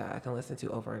watch that I can listen to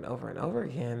over and over and over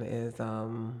again is, I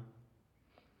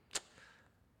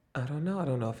don't know. I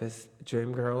don't know if it's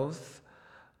Dreamgirls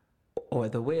or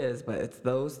The Wiz, but it's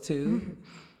those two.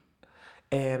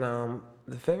 And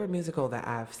the favorite musical that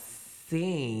I've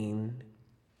seen.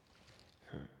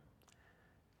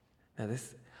 Now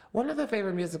one of the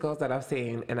favorite musicals that I've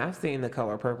seen, and I've seen The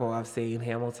Color Purple, I've seen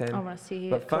Hamilton. I want to see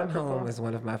But Color Fun Home Purple. is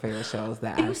one of my favorite shows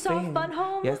that You I've saw seen. Fun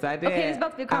Home? Yes, I did. Okay, it's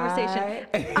about to be a conversation.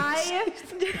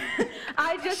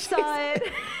 I just saw it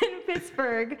in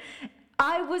Pittsburgh.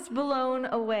 I was blown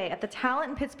away at the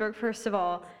talent in Pittsburgh, first of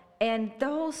all, and the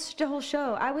whole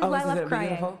show. I was isn't left it crying.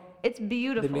 beautiful? It's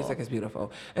beautiful. The music is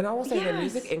beautiful. And I will say the Yes.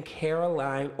 music in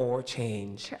Caroline or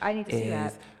Change I need to see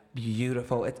that. is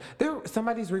beautiful.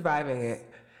 Somebody's reviving it.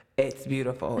 It's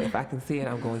beautiful. If I can see it,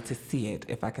 I'm going to see it.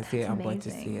 If I can see it, I'm going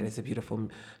to see amazing. it. It's a beautiful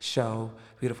show,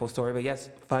 beautiful story. But yes,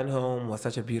 Fun Home was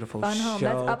such a beautiful Fun show. Home,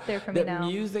 that's up there for me now. The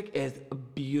music is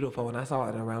beautiful, and I saw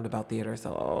it in a roundabout theater.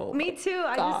 So Me too.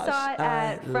 I just saw it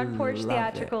at Front Porch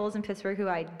Theatricals in Pittsburgh, who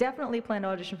I definitely plan to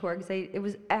audition for because it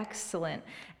was excellent.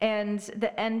 And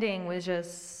the ending was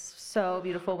just so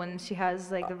beautiful when she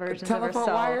has like the versions of herself.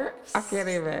 Telephone wire? I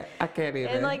can't even.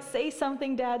 And like, say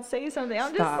something, Dad, say something.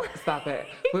 I'm Stop it.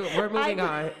 We're moving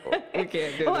on. We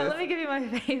can't do Well, this. let me give you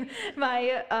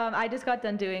I just got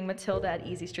done doing Matilda at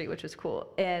Easy Street, which was cool.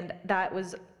 And that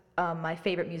was my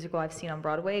favorite musical I've seen on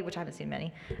Broadway, which I haven't seen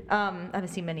many. I haven't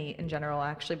seen many in general,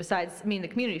 actually, besides, the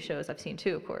community shows I've seen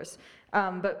too, of course.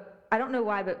 But I don't know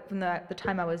why, but from the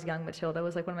time I was young, Matilda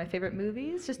was like one of my favorite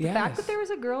movies. Just the fact that there was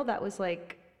a girl that was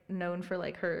like known for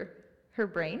like her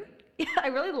brain. Yeah, I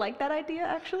really like that idea,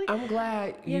 actually. I'm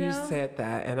glad you said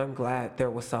that, and I'm glad there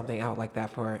was something out like that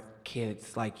for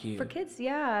kids like you. For kids,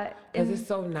 yeah. Because it's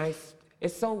so nice.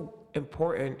 It's so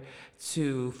important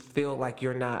to feel like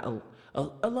you're not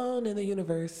alone in the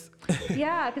universe.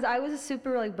 Yeah, because I was a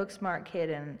super like book smart kid,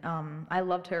 and I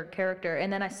loved her character.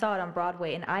 And then I saw it on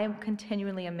Broadway, and I am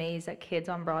continually amazed at kids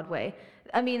on Broadway.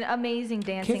 Amazing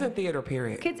dancing. Kids in theater,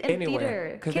 period. Kids in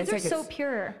Anywhere. theater. Kids are so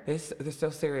pure. They're so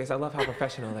serious. I love how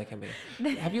professional they can be.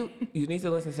 You need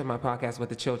to listen to my podcast with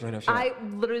the children of Shep.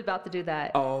 I'm literally about to do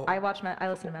that. Oh. I listen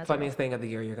to them as Funniest thing of the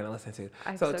year you're going to listen to.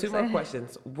 I'm So so 2 more excited.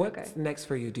 questions. What's next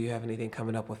for you? Do you have anything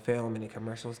coming up with film? Any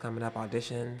commercials coming up?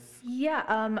 Auditions? Yeah,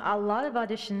 a lot of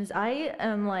auditions. I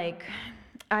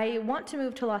want to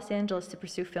move to Los Angeles to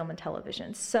pursue film and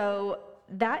television. So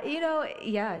that,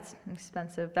 it's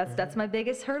expensive. That's my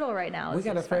biggest hurdle right now. We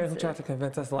got a friend who tried to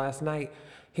convince us last night.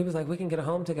 He was like, we can get a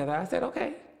home together. I said,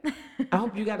 okay. I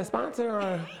hope you got a sponsor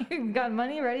or You got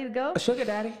money ready to go? a sugar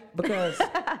daddy, because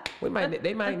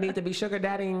they might need to be sugar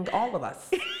daddying all of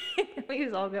us. We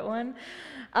just all get one.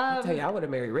 I tell you, I would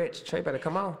have married rich. Trey better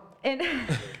come on. And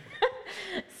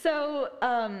so,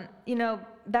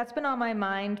 that's been on my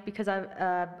mind because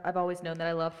I've always known that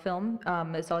I love film.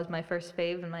 It's always my first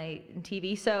fave in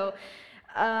TV. So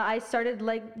I started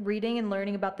like reading and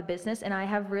learning about the business, and I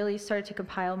have really started to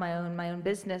compile my own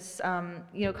business.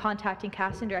 Contacting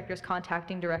casting directors,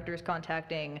 contacting directors,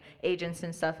 contacting agents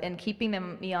and stuff, and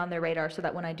keeping me on their radar so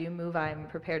that when I do move, I'm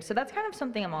prepared. So that's kind of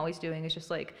something I'm always doing, is just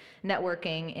like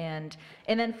networking, and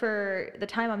then for the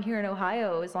time I'm here in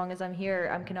Ohio, as long as I'm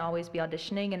here, I'm gonna always be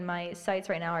auditioning. And my sights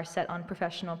right now are set on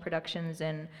professional productions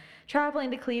and traveling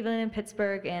to Cleveland and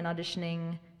Pittsburgh and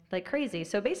auditioning like crazy.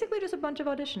 So basically just a bunch of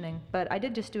auditioning. But I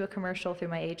did just do a commercial through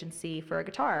my agency for a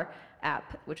guitar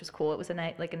app, which was cool. It was a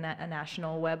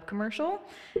national web commercial.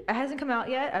 It hasn't come out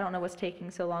yet. I don't know what's taking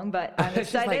so long, but I'm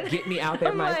It's just excited. like, get me out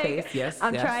there in my face. Yes,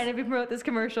 I'm yes. trying to promote this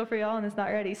commercial for y'all, and it's not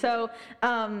ready. So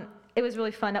it was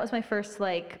really fun. That was my first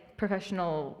like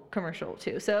professional commercial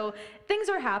too. So things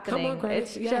are happening. Come on,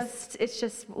 Grace. It's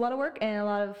just a lot of work and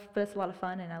but it's a lot of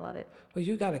fun, and I love it. Well,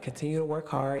 you got to continue to work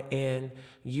hard, and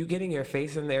you getting your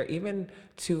face in there, even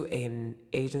to an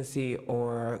agency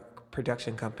or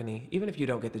production company, even if you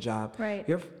don't get the job, Right.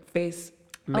 your face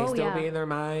may Oh, still yeah. be in their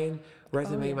mind,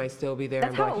 resume might still be there. That's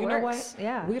and be how like, it you know works. what?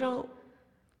 Yeah. We don't.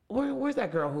 Where's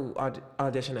that girl who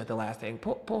auditioned at the last thing?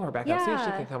 Pull her back up. See if she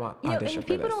can come out audition and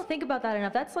for people this. don't think about that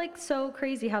enough. That's like so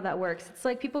crazy how that works. It's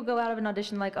like people go out of an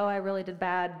audition like, oh, I really did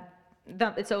bad.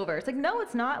 It's over. It's like, no,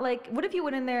 it's not. Like, what if you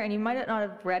went in there and you might not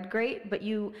have read great, but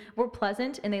you were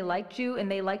pleasant and they liked you and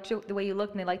they liked the way you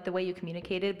looked and they liked the way you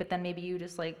communicated, but then maybe you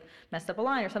just like messed up a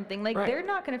line or something. Like, Right. they're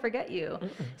not going to forget you.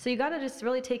 So you got to just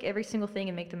really take every single thing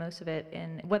and make the most of it.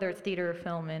 And whether it's theater or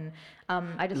film, and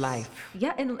I just Life.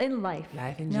 Yeah, in life.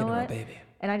 Life in You know general, what? baby.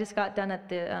 And I just got done at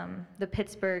the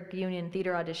Pittsburgh Union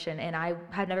Theater audition, and I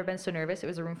had never been so nervous. It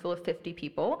was a room full of 50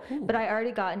 people, but I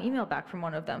already got an email back from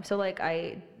one of them. So like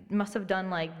I must have done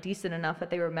like decent enough that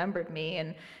they remembered me,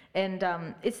 and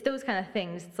it's those kind of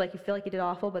things. It's like you feel like you did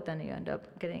awful, but then you end up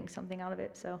getting something out of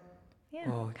it. So yeah,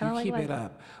 Oh, kind you of keep like it life.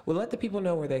 up. Well, let the people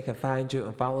know where they can find you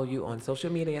and follow you on social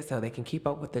media so they can keep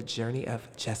up with the journey of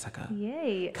Jessica.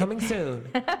 Yay. Coming soon.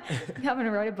 I'm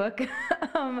gonna write a book.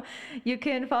 You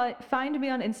can find me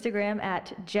on Instagram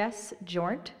at Jess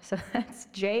Jornt. So that's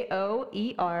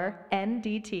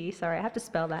JOERNDT. Sorry, I have to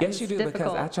spell that. Yes, you It's do, because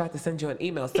difficult. I tried to send you an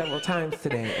email several times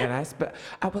today, and I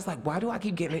was like, why do I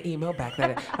keep getting an email back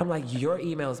that I'm like, your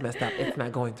email's messed up. It's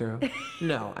not going through.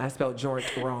 No, I spelled Jornt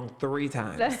wrong 3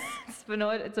 times. But no,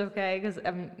 it's okay because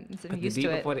I'm Put the used D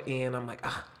to it. before the N. I'm like,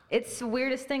 It's the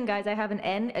weirdest thing, guys. I have an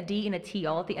N, a D, and a T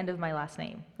all at the end of my last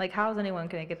name. Like, how is anyone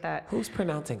gonna get that? who's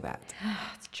pronouncing that?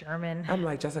 It's German. I'm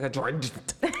like, Jessica Jordan.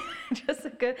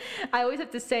 Jessica. I always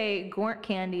have to say Gornt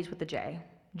Candies with the J.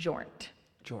 Jornt.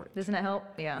 Jordan. Doesn't that help?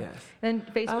 Yeah. Yes. Then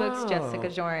Facebook's Oh. Jessica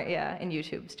Jornt. Yeah. And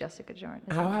YouTube's Jessica Jornt.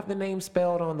 I'll have the name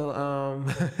spelled on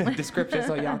the description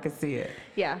so y'all can see it.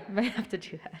 Yeah. Might have to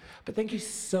do that. But thank you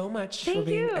so much for Thank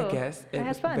being a you. guest. I It had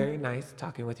was fun. very nice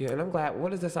talking with you. And I'm glad.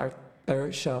 What is this, our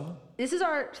 3rd show? Is it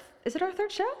our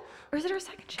 3rd show? Or is it our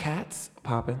 2nd show? Cats,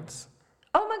 Poppins.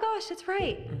 Oh my gosh, that's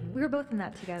right. We were both in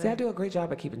that together. See, I do a great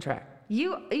job at keeping track.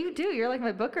 You do. You're like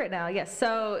my book right now. Yes.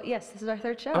 So, yes, this is our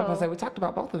 3rd show. I was going to say, we talked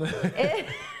about both of them. I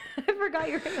forgot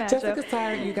you're in that Jessica's show.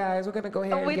 tired, you guys. We're going to go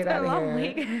ahead Oh, and wait, get it's been out a of long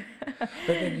here. week. But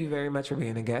thank you very much for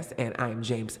being a guest. And I'm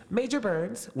James Major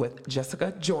Burns with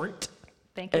Jessica Jornt.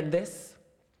 Thank you. And this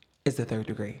is The 3rd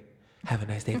Degree. Have a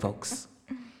nice day, folks.